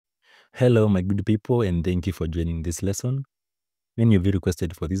Hello, my good people, and thank you for joining this lesson. Many of you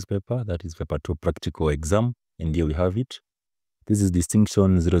requested for this paper, that is paper 2 practical exam, and here we have it. This is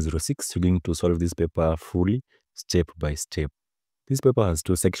distinction 006. We're going to solve this paper fully, step by step. This paper has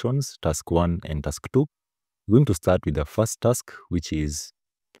 2 sections, task 1 and task 2. We're going to start with the first task, which is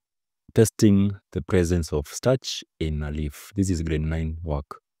testing the presence of starch in a leaf. This is grade 9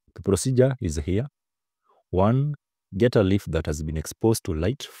 work. The procedure is here. 1. Get a leaf that has been exposed to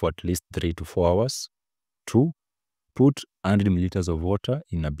light for at least 3 to 4 hours. 2. Put 100 milliliters of water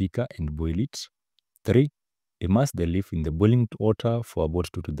in a beaker and boil it. 3. Immerse the leaf in the boiling water for about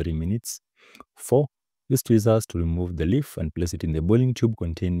 2 to 3 minutes. 4. Use tweezers to remove the leaf and place it in the boiling tube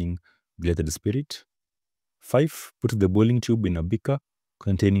containing diluted spirit. 5. Put the boiling tube in a beaker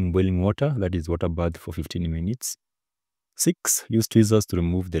containing boiling water, that is water bath, for 15 minutes. 6. Use tweezers to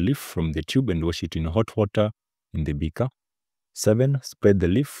remove the leaf from the tube and wash it in hot water in the beaker. 7. Spread the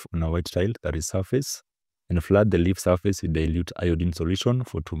leaf on a white tile, that is surface, and flood the leaf surface with dilute iodine solution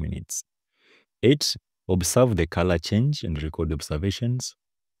for 2 minutes. 8. Observe the color change and record observations.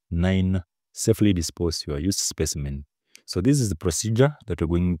 9. Safely dispose your used specimen. So this is the procedure that we're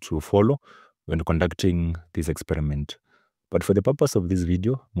going to follow when conducting this experiment. But for the purpose of this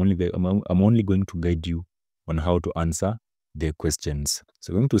video, I'm only going to guide you on how to answer the questions.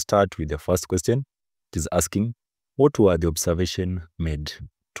 So we're going to start with the first question. It is asking, what were the observation made?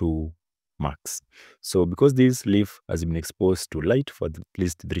 2 marks. So because this leaf has been exposed to light for at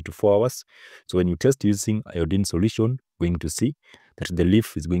least 3 to 4 hours, so when you test using iodine solution, we're going to see that the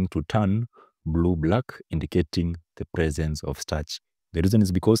leaf is going to turn blue-black, indicating the presence of starch. The reason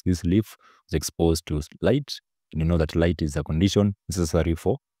is because this leaf was exposed to light, and you know that light is a condition necessary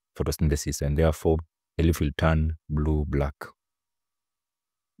for photosynthesis, and therefore the leaf will turn blue-black.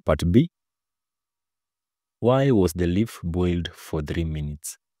 Part B. Why was the leaf boiled for 3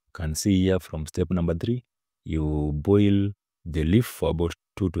 minutes? You can see here from step number 3, you boil the leaf for about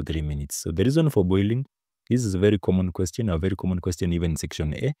 2 to 3 minutes. So the reason for boiling, this is a very common question even in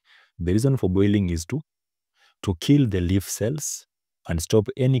section A. The reason for boiling is to kill the leaf cells and stop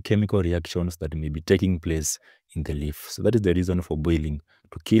any chemical reactions that may be taking place in the leaf. So that is the reason for boiling,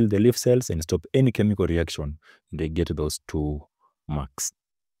 to kill the leaf cells and stop any chemical reaction. They get those 2 marks.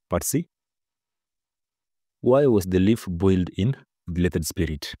 Part C. Why was the leaf boiled in diluted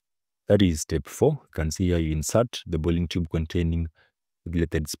spirit? That is step 4. You can see here you insert the boiling tube containing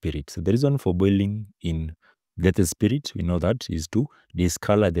diluted spirit. So the reason for boiling in diluted spirit, we know that, is to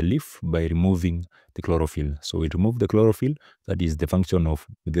discolor the leaf by removing the chlorophyll. So we remove the chlorophyll, that is the function of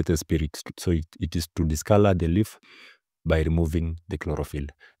diluted spirit. So it is to discolor the leaf by removing the chlorophyll.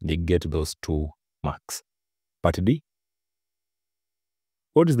 They get those 2 marks. Part D.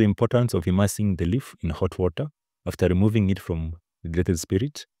 What is the importance of immersing the leaf in hot water after removing it from the diluted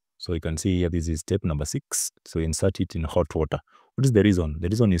spirit? So you can see here, this is step number 6. So insert it in hot water. What is the reason? The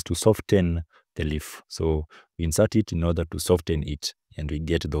reason is to soften the leaf. So we insert it in order to soften it, and we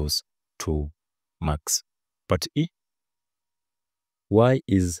get those 2 marks. Part E. Why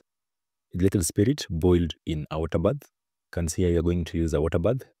is diluted spirit boiled in a water bath? You can see here you're going to use a water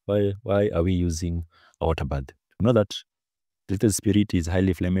bath. Why are we using a water bath? You know that diluted spirit is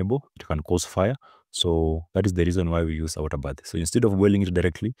highly flammable. It can cause fire. So that is the reason why we use a water bath. So instead of boiling it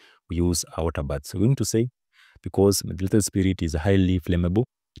directly, we use a water bath. So we're going to say, because diluted spirit is highly flammable,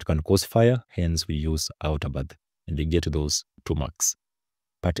 it can cause fire, hence we use a water bath. And we get those 2 marks.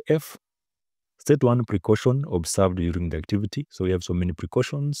 Part F. State 1 precaution observed during the activity. So we have so many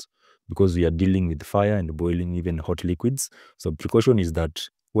precautions because we are dealing with fire and boiling even hot liquids. So precaution is that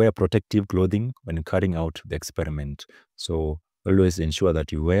wear protective clothing when carrying out the experiment. So always ensure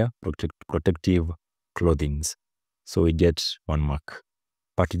that you wear protective clothing. So we get 1 mark.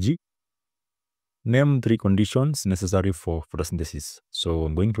 Part G. Name 3 conditions necessary for photosynthesis. So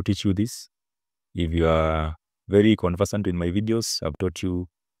I'm going to teach you this. If you are very conversant in my videos, I've taught you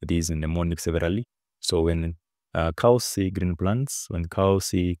this in mnemonic severally. So when cows see green plants, when cows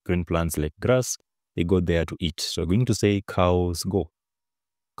see green plants like grass, they go there to eat. So I'm going to say cows go.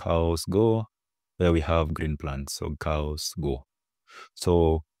 Cows go where we have green plants. So cows go.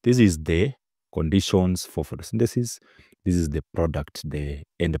 So this is the conditions for photosynthesis. This is the product, the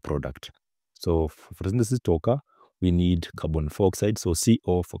end product. So for photosynthesis to occur, we need carbon dioxide. So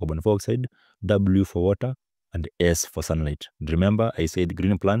CO for carbon dioxide, W for water, and S for sunlight. Remember, I said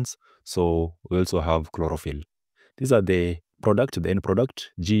green plants, so we also have chlorophyll. These are the product, the end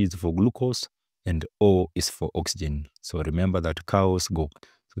product. G is for glucose, and O is for oxygen. So remember that cows go.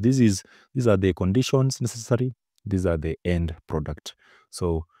 So these are the conditions necessary. These are the end product.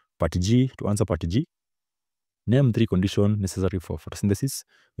 So part G, to answer part G, Name 3 conditions necessary for photosynthesis.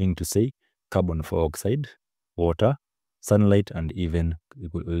 We're going to say carbon dioxide, water, sunlight, and even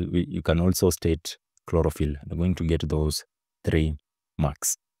you can also state chlorophyll. I'm going to get those 3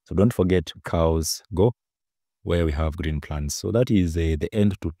 marks. So don't forget cows go where we have green plants. So that is the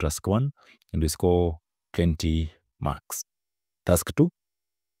end to task 1, and we score 20 marks. Task 2,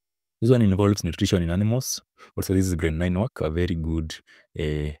 this one involves nutrition in animals. Also, this is grade 9 work, a very good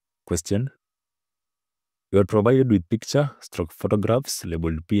question. You are provided with picture stroke photographs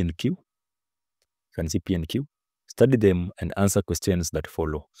labeled P and Q. You can see P and Q. Study them and answer questions that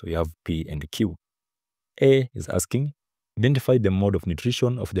follow. So you have P and Q. A is asking, identify the mode of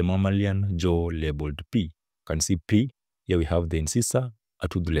nutrition of the mammalian jaw labeled P. You can see P. Here we have the incisor, a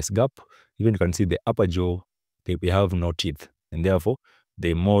toothless gap. Even you can see the upper jaw, we have no teeth. And therefore,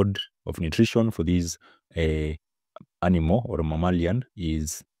 the mode of nutrition for this animal or mammalian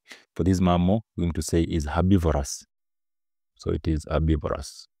is, for this mammal, we're going to say is herbivorous. So it is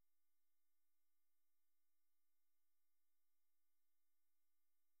herbivorous.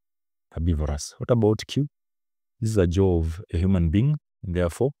 Herbivorous. What about Q? This is a jaw of a human being. And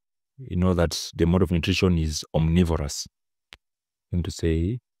therefore, you know that the mode of nutrition is omnivorous. I'm going to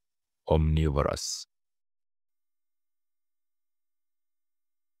say omnivorous.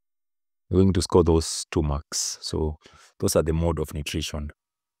 We're going to score those 2 marks. So those are the mode of nutrition.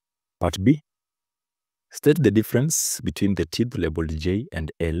 Part B, state the difference between the teeth labeled J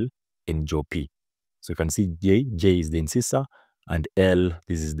and L in jaw P. So you can see J is the incisor, and L,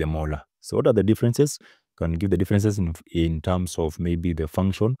 this is the molar. So what are the differences? You can give the differences in terms of maybe the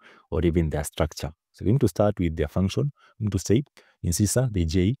function or even their structure. So we're going to start with their function. I'm going to say incisor, the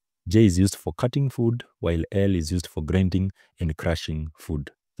J is used for cutting food, while L is used for grinding and crushing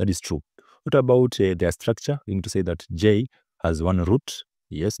food. That is true. What about their structure? We're going to say that J has 1 root.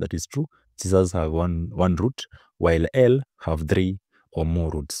 Yes, that is true. Scissors have one root, while L have 3 or more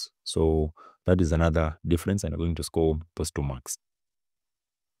roots. So that is another difference, and I'm going to score those 2 marks.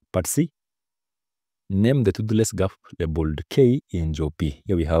 Part C, name the toothless gap labeled K in jaw P.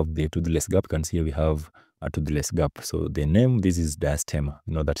 Here we have the toothless gap. You can see here we have a toothless gap. So the name, this is diastema.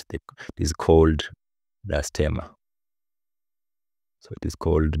 You know that it is called diastema. So it is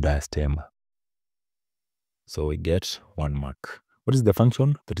called diastema. So we get 1 mark. What is the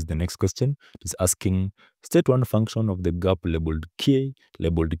function? That is the next question. It is asking, state 1 function of the gap labeled K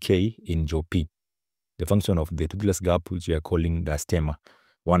in jaw P. The function of the toothless gap, which we are calling diastema.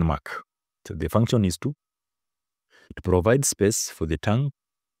 1 mark. So the function is to provide space for the tongue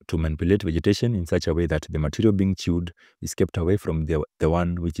to manipulate vegetation in such a way that the material being chewed is kept away from the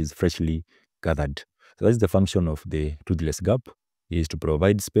one which is freshly gathered. So that's the function of the toothless gap, is to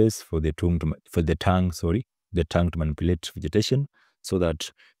provide space for the tongue to manipulate vegetation so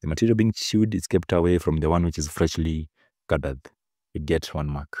that the material being chewed is kept away from the one which is freshly gathered. It gets 1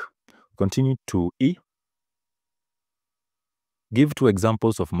 mark. Continue to E. Give 2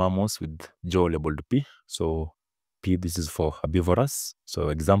 examples of mammals with jaw labeled P. So P, this is for herbivorous. So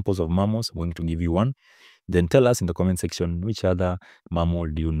examples of mammals, I'm going to give you 1. Then tell us in the comment section which other mammal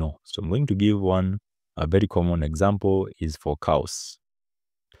do you know. So I'm going to give 1. A very common example is for cows.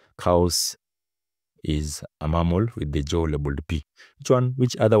 Cows is a mammal with the jaw labeled P.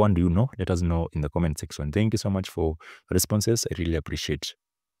 Which other one do you know? Let us know in the comment section. Thank you so much for responses. I really appreciate.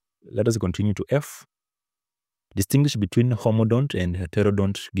 Let us continue to F. Distinguish between homodont and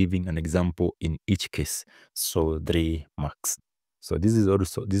heterodont, giving an example in each case. So 3 marks. So this is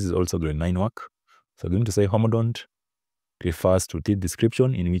also grade 9 work. So I'm going to say homodont refers to teeth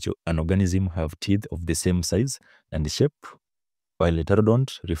description in which an organism have teeth of the same size and shape, while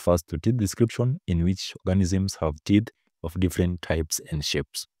heterodont refers to teeth description in which organisms have teeth of different types and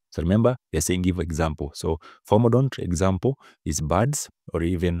shapes. So remember, they're saying give example. So homodont example is birds or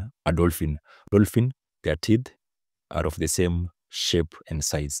even a dolphin. Dolphin, their teeth are of the same shape and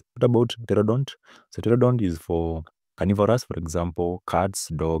size. What about pterodont? So pterodont is for carnivorous, for example, cats,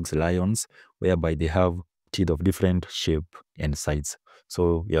 dogs, lions, whereby they have teeth of different shape and size.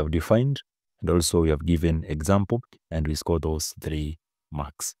 So we have defined and also we have given example, and we score those 3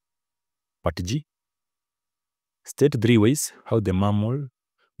 marks. Part G. State 3 ways how the mammal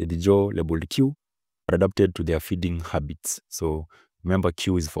with the jaw labeled Q are adapted to their feeding habits. So remember,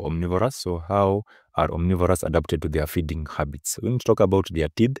 Q is for omnivorous. So how are omnivorous adapted to their feeding habits? We're going to talk about their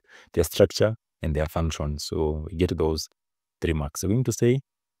teeth, their structure, and their function. So we get those 3 marks. So we're going to say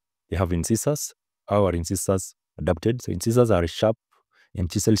they have incisors. How are incisors adapted? So incisors are sharp and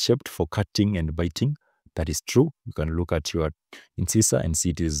chisel shaped for cutting and biting. That is true. You can look at your incisor and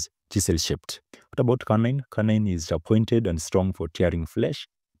see it is chisel shaped. What about canine? Canine is pointed and strong for tearing flesh.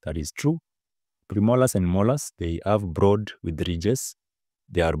 That is true. Premolars and molars, they have broad with ridges.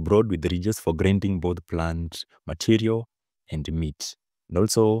 They are broad with ridges for grinding both plant material and meat. And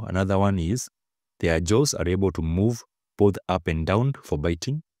also another one is their jaws are able to move both up and down for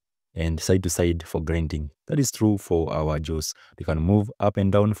biting and side to side for grinding. That is true for our jaws. They can move up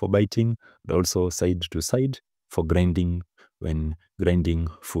and down for biting, but also side to side for grinding when grinding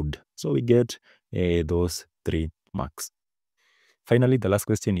food. So we get those 3 marks. Finally, the last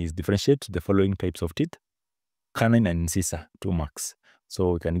question is differentiate the following types of teeth: canine and incisor, 2 marks.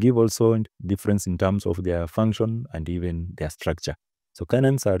 So we can give also difference in terms of their function and even their structure. So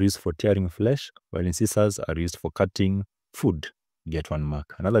canines are used for tearing flesh, while incisors are used for cutting food. Get 1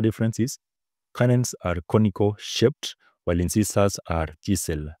 mark. Another difference is canines are conical shaped, while incisors are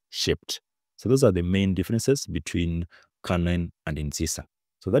chisel shaped. So those are the main differences between canine and incisor.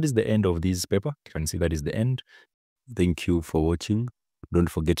 So that is the end of this paper. You can see that is the end. Thank you for watching. Don't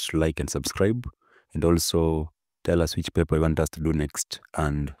forget to like and subscribe, and also tell us which paper you want us to do next,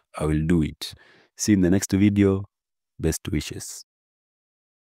 and I will do it. See you in the next video. Best wishes.